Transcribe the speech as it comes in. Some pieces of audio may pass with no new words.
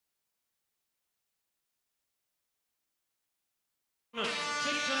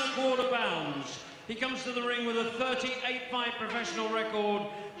6¼ pounds. He comes to the ring with a 38-fight professional record,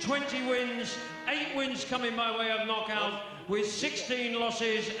 20 wins, 8 wins coming by way of knockout, with 16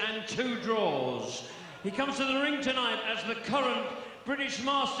 losses and 2 draws. He comes to the ring tonight as the current British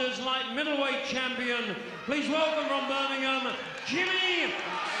Masters light middleweight champion. Please welcome from Birmingham, Jimmy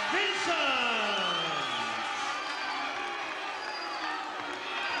Vincent.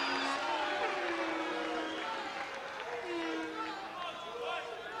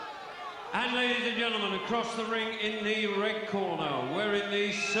 And ladies and gentlemen, across the ring in the red corner, wearing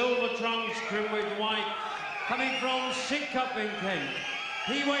the silver trunks trimmed with white, coming from Sidcup in Kent.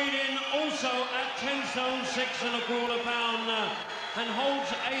 He weighed in also at 10 stone 6¼ pound and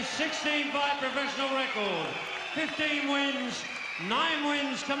holds a 16-fight professional record. 15 wins, 9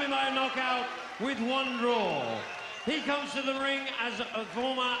 wins coming by a knockout with 1 draw. He comes to the ring as a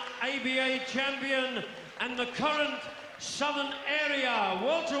former ABA champion and the current Southern Area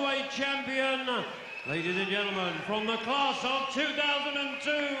welterweight champion. Ladies and gentlemen, from the class of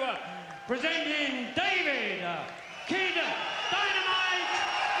 2002, presenting David Kid Dynamite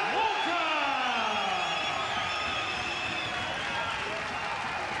Walker.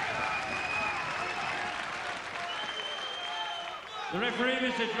 The referee,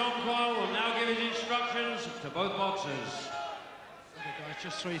 Mr. John Coyle, will now give his instructions to both boxers. Guys,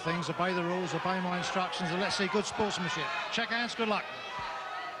 just 3 things: obey the rules, obey my instructions, and let's see good sportsmanship. Check hands, good luck.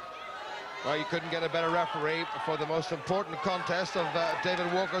 Well, you couldn't get a better referee for the most important contest of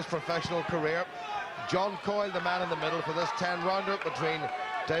David Walker's professional career. John Coyle, the man in the middle for this 10-rounder between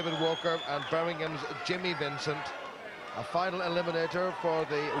David Walker and Birmingham's Jimmy Vincent. A final eliminator for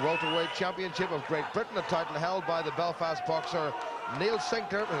the welterweight championship of Great Britain, a title held by the Belfast boxer Neil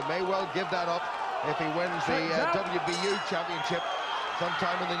Sinclair, who may well give that up if he wins the WBU championship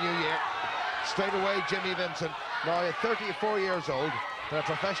sometime in the new year. Straight away, Jimmy Vincent, now 34 years old, been a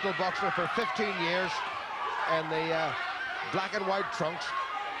professional boxer for 15 years in the black and white trunks,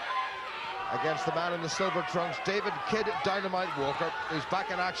 against the man in the silver trunks, David Kid Dynamite Walker, who's back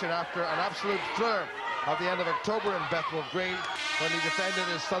in action after an absolute thriller at the end of October in Bethnal Green, when he defended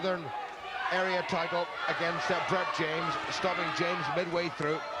his Southern Area title against Brett James, stopping James midway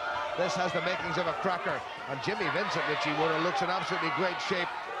through. This has the makings of a cracker, and Jimmy Vincent, Richie Warner, looks in absolutely great shape.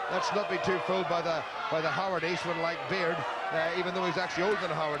 Let's not be too fooled by the Howard Eastman-like beard, even though he's actually older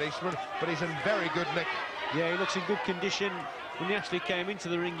than Howard Eastman, but he's in very good nick. Yeah, he looks in good condition. When he actually came into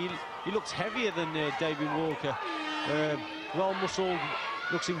the ring, he looks heavier than David Walker. Well muscled,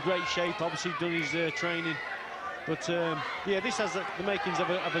 looks in great shape, obviously done his training. But yeah, this has the makings of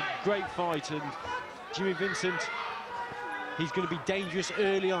a great fight, and Jimmy Vincent, he's going to be dangerous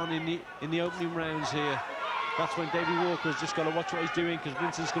early on in the opening rounds here. That's when David Walker's just got to watch what he's doing, because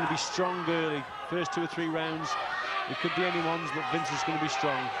Vincent's going to be strong early. First 2 or 3 rounds, it could be anyone's, but Vincent's going to be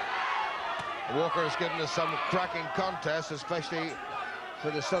strong. Walker has given us some cracking contests, especially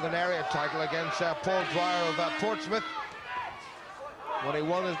for the Southern Area title against Paul Dwyer of Portsmouth, when he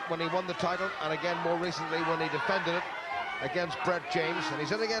won the title, and again more recently when he defended it against Brett James. And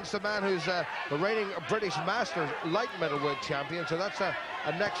he's in against a man who's the reigning British Masters light middleweight champion, so that's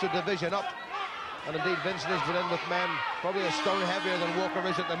an extra division up. And indeed, Vincent has been in with men probably a stone heavier than Walker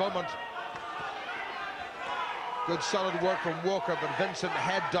is at the moment. Good solid work from Walker, but Vincent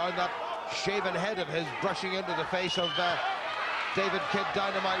head down, that shaven head of his brushing into the face of David Kid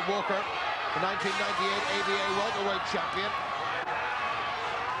Dynamite Walker, the 1998 ABA welterweight champion.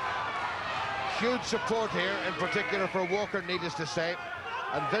 Huge support here, in particular for Walker, needless to say.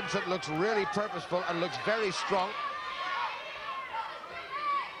 And Vincent looks really purposeful and looks very strong.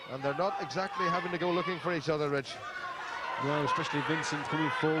 And they're not exactly having to go looking for each other, Rich. No, especially Vincent coming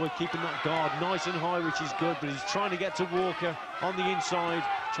forward, keeping that guard nice and high, which is good, but he's trying to get to Walker on the inside,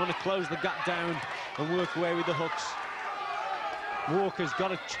 trying to close the gap down and work away with the hooks. Walker's got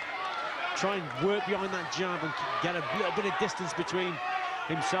to try and work behind that jab and get a little bit of distance between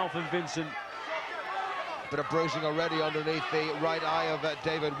himself and Vincent. Bit of bruising already underneath the right eye of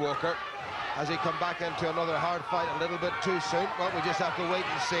David Walker. Has he come back into another hard fight a little bit too soon? Well, we just have to wait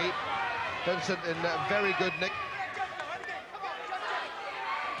and see. Vincent in very good nick.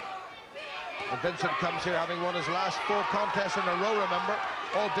 And Vincent comes here having won his last 4 contests in a row, remember,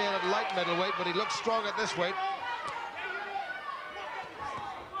 albeit at light middleweight, but he looks strong at this weight.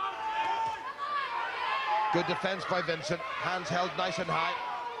 Good defense by Vincent, hands held nice and high.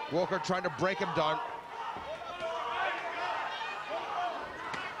 Walker trying to break him down.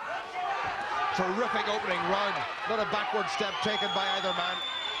 Terrific opening round, not a backward step taken by either man.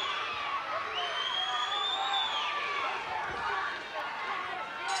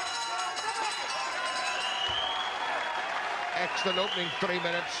 excellent opening 3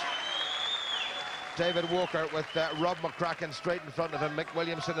 minutes. David Walker with Rob McCracken straight in front of him, Mick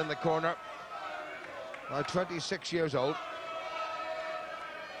Williamson in the corner. Now 26 years old.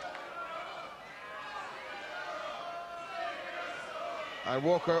 And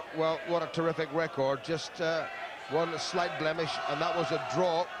Walker, well, what a terrific record. Just one slight blemish, and that was a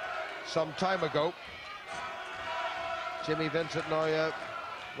draw some time ago. Jimmy Vincent now,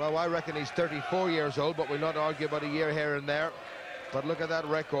 well, I reckon he's 34 years old, but we'll not argue about a year here and there. But look at that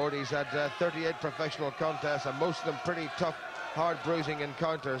record. He's had 38 professional contests, and most of them pretty tough, hard bruising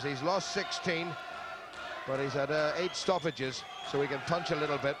encounters. He's lost 16, but he's had 8 stoppages, so he can punch a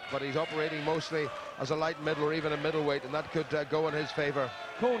little bit, but he's operating mostly as a light middle or even a middleweight, and that could go in his favour.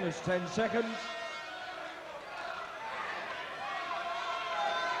 Corners 10 seconds.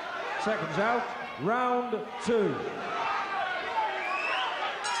 Seconds out. Round 2.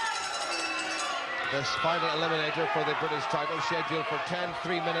 This final eliminator for the British title, scheduled for 10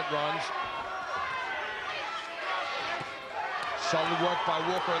 3-minute rounds. Solid work by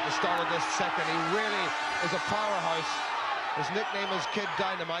Walker at the start of this second. He really is a powerhouse. His nickname is Kid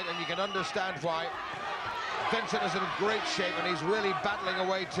Dynamite, and you can understand why. Vincent is in great shape, and he's really battling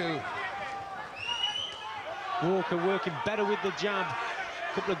away too. Walker working better with the jab.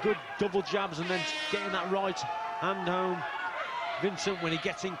 A couple of good double jabs, and then getting that right hand home. Vincent, when he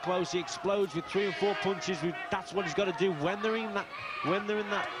gets in close, he explodes with 3 and 4 punches. That's what he's got to do when they're in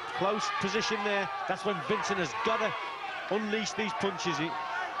that close position there. That's when Vincent has got to unleash these punches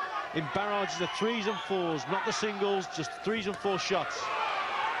in barrages of 3s and 4s, not the singles, just 3s and 4 shots.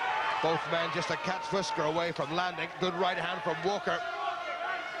 Both men just a cat's whisker away from landing. Good right hand from Walker.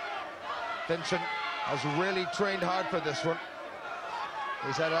 Vincent has really trained hard for this one.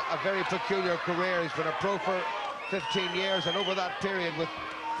 He's had a very peculiar career. He's been a pro for 15 years, and over that period, with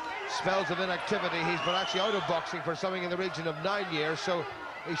spells of inactivity, he's been actually out of boxing for something in the region of 9 years, so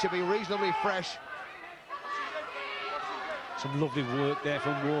he should be reasonably fresh. Some lovely work there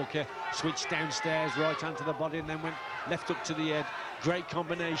from Walker. Switched downstairs, right hand to the body, and then went left up to the head. Great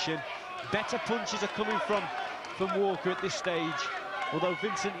combination. Better punches are coming from Walker at this stage. Although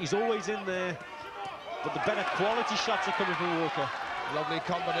Vincent, he's always in there, but the better quality shots are coming from Walker. Lovely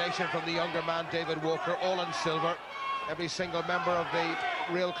combination from the younger man, David Walker, all in silver. Every single member of the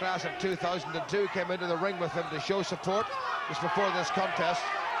real class of 2002 came into the ring with him to show support just before this contest.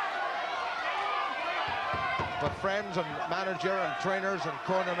 But friends and manager and trainers and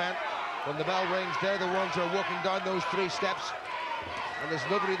cornermen, when the bell rings, they're the ones who are walking down those 3 steps. And there's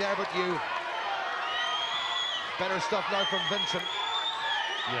nobody there but you. Better stuff now from Vincent.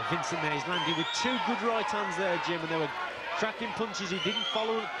 Yeah, Vincent there, he's landing with 2 good right hands there, Jim, and they were cracking punches. He didn't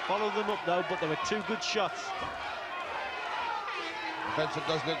follow them up though, but there were 2 good shots. Vincent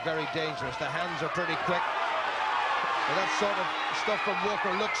does look very dangerous. The hands are pretty quick. Well, that sort of stuff from Walker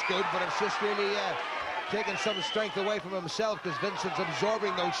looks good, but it's just really taking some strength away from himself, because Vincent's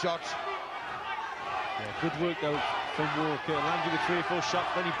absorbing those shots. Yeah, good work though from Walker. Landed with 3 or 4 shots,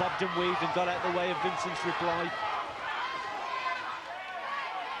 then he bobbed and weaved and got out of the way of Vincent's reply.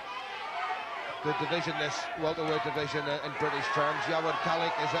 Good division, this welterweight division in British terms. Yawad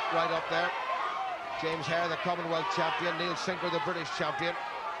Kalik is right up there. James Hare, the Commonwealth champion. Neil Sinker, the British champion.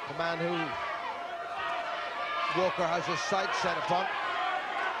 The man who Walker has his sights set upon.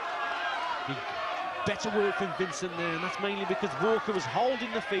 Better work from Vincent there, and that's mainly because Walker was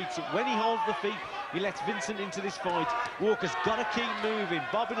holding the feet. So when he holds the feet, he lets Vincent into this fight. Walker's got to keep moving,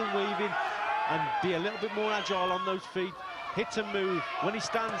 bobbing and weaving, and be a little bit more agile on those feet. Hit and move. When he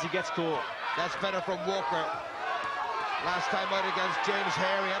stands, he gets caught. That's better from Walker. Last time out against James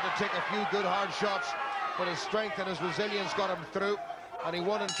Hare, he had to take a few good hard shots, but his strength and his resilience got him through, and he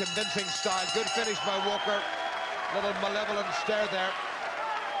won in convincing style. Good finish by Walker. Little malevolent stare there.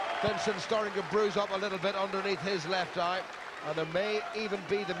 Vincent starting to bruise up a little bit underneath his left eye, and there may even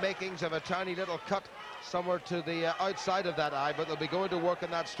be the makings of a tiny little cut somewhere to the outside of that eye, but they'll be going to work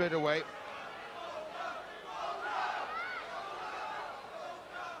on that straight away.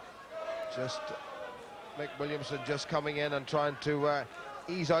 Just Mick Williamson just coming in and trying to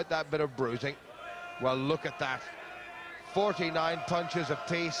ease out that bit of bruising. Well, look at that. 49 punches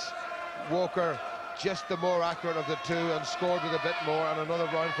apiece. Walker just the more accurate of the 2 and scored with a bit more, and another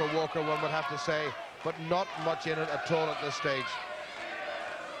round for Walker, one would have to say, but not much in it at all at this stage.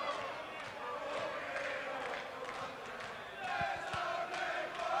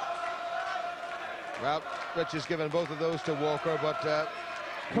 Well, Rich has given both of those to Walker, but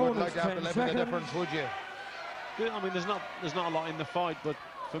you wouldn't like to have to live with the difference, would you? I mean, there's not a lot in the fight, but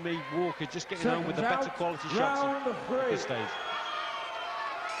for me, Walker just getting home with the better quality shots at this stage.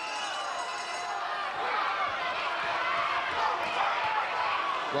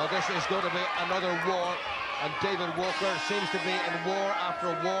 Well, this is going to be another war, and David Walker seems to be in war after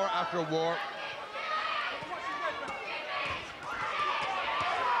war after war.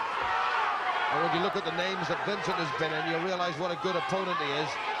 And when you look at the names that Vincent has been in, you realise what a good opponent he is,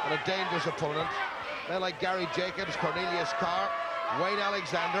 and a dangerous opponent. Men like Gary Jacobs, Cornelius Carr, Wayne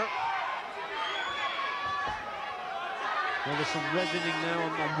Alexander. Well, there's some reddening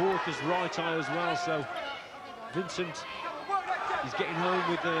now on Walker's right eye as well, so Vincent is getting home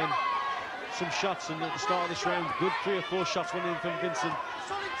with some shots, and at the start of this round, good 3 or 4 shots went in from Vincent.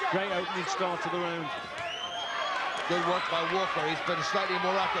 Great opening start to the round. Good work by Walker. He's been slightly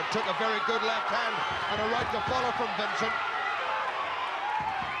more active. Took a very good left hand and a right to follow from Vincent.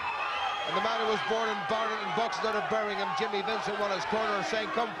 And the man who was born in Barnet and boxed out of Birmingham, Jimmy Vincent, won his corner, saying,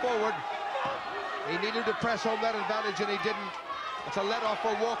 "Come forward." He needed to press home that advantage, and he didn't. It's a let-off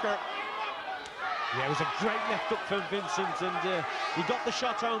for Walker. Yeah, it was a great left hook from Vincent, and he got the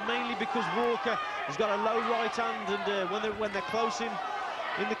shot home mainly because Walker has got a low right hand, and when they're close in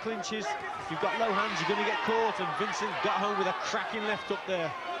the clinches, if you've got low hands, you're going to get caught, and Vincent got home with a cracking left hook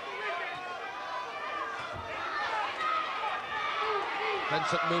there.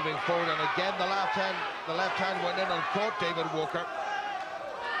 Vincent moving forward, and again the left hand went in and caught David Walker.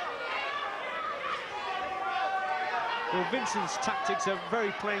 Well, Vincent's tactics are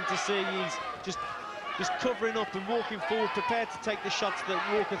very plain to see. He's just covering up and walking forward, prepared to take the shots that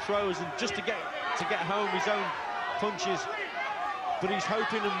Walker throws, and just to get home his own punches. But he's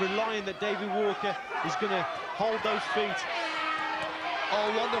hoping and relying that David Walker is going to hold those feet. Oh,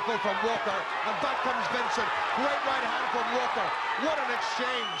 wonderful from Walker, and back comes Vincent. Great right hand from Walker. What an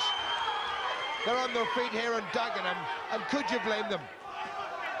exchange. They're on their feet here in Dagenham, and could you blame them?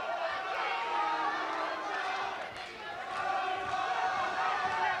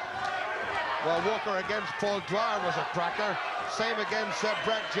 Well, Walker against Paul Dwyer was a cracker. Same against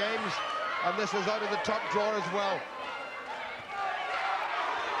Brett James, and this is out of the top drawer as well.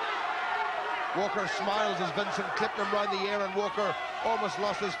 Walker smiles as Vincent clipped him round the ear, and Walker almost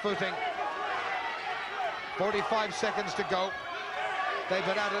lost his footing. 45 seconds to go. They've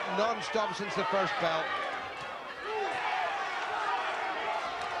been at it non-stop since the first bell.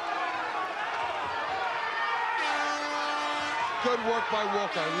 Good work by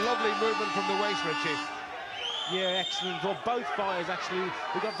Walker. Lovely movement from the waist, Richie. Yeah, excellent. Well, both fighters actually,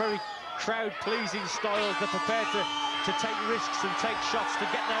 they've got very crowd-pleasing styles. They're prepared to take risks and take shots to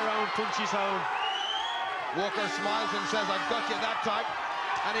get their own punches home. Walker smiles and says, "I've got you that time."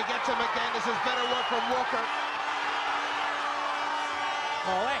 And he gets him again. This is better work from Walker.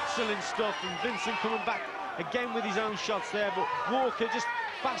 Oh, excellent stuff. And Vincent coming back again with his own shots there. But Walker just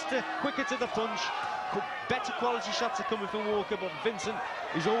faster, quicker to the punch. Better quality shots are coming from Walker, but Vincent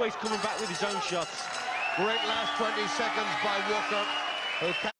is always coming back with his own shots. Great last 20 seconds by Walker, who